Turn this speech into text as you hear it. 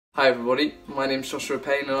Hi everybody, my name is Joshua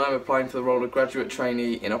Payne and I'm applying for the role of Graduate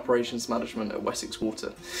Trainee in Operations Management at Wessex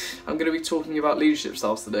Water. I'm going to be talking about leadership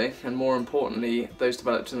styles today, and more importantly, those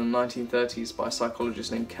developed in the 1930s by a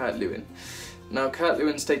psychologist named Lewins. Now,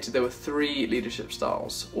 Lewins stated there were three leadership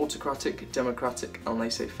styles: autocratic, democratic and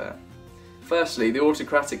laissez-faire. Firstly, the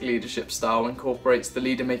autocratic leadership style incorporates the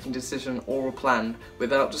leader making decision or a plan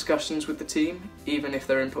without discussions with the team, even if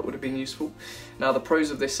their input would have been useful. Now, the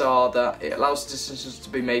pros of this are that it allows decisions to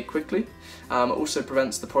be made quickly, it also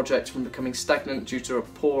prevents the project from becoming stagnant due to a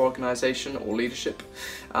poor organisation or leadership,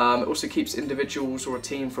 it also keeps individuals or a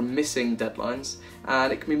team from missing deadlines,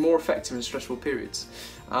 and it can be more effective in stressful periods.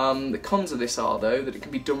 The cons of this are, though, that it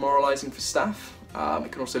can be demoralising for staff.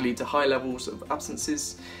 It can also lead to high levels of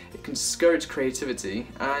absences, it can discourage creativity,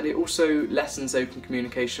 and it also lessens open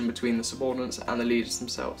communication between the subordinates and the leaders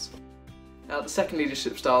themselves. Now, the second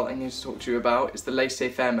leadership style I'm going to talk to you about is the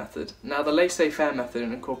laissez-faire method. Now, the laissez-faire method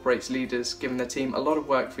incorporates leaders giving their team a lot of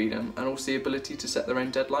work freedom and also the ability to set their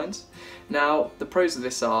own deadlines. Now, the pros of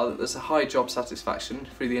this are that there's a high job satisfaction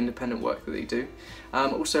through the independent work that they do.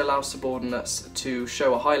 It also allows subordinates to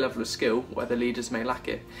show a high level of skill where the leaders may lack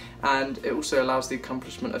it, and it also allows the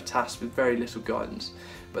accomplishment of tasks with very little guidance.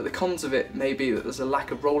 But the cons of it may be that there's a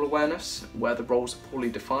lack of role awareness where the roles are poorly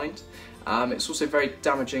defined. It's also very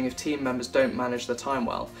damaging if team members don't manage their time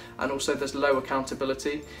well, and also there's low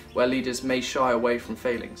accountability where leaders may shy away from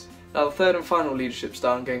failings. Now, the third and final leadership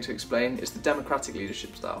style I'm going to explain is the democratic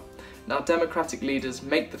leadership style. Now, democratic leaders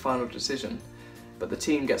make the final decision, but the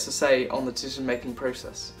team gets a say on the decision making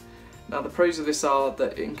process. Now, the pros of this are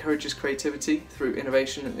that it encourages creativity through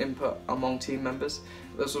innovation and input among team members.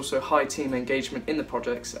 There's also high team engagement in the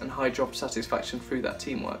projects and high job satisfaction through that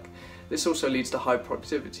teamwork. This also leads to high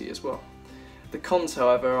productivity as well. The cons,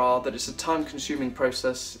 however, are that it's a time-consuming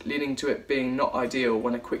process, leading to it being not ideal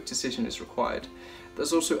when a quick decision is required.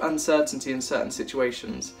 There's also uncertainty in certain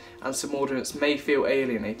situations, and subordinates may feel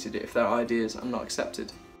alienated if their ideas are not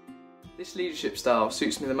accepted. This leadership style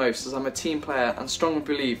suits me the most as I'm a team player and strongly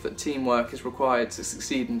believe that teamwork is required to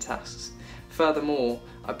succeed in tasks. Furthermore,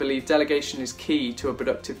 I believe delegation is key to a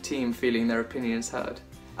productive team feeling their opinions heard.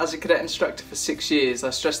 As a cadet instructor for 6 years, I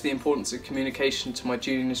stress the importance of communication to my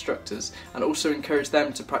junior instructors and also encourage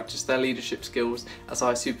them to practice their leadership skills as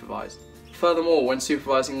I supervise. Furthermore, when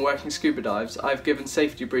supervising working scuba dives, I have given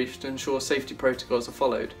safety briefs to ensure safety protocols are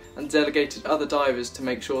followed and delegated other divers to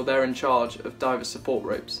make sure they're in charge of diver support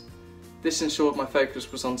ropes. This ensured my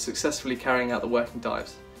focus was on successfully carrying out the working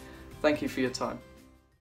dives. Thank you for your time.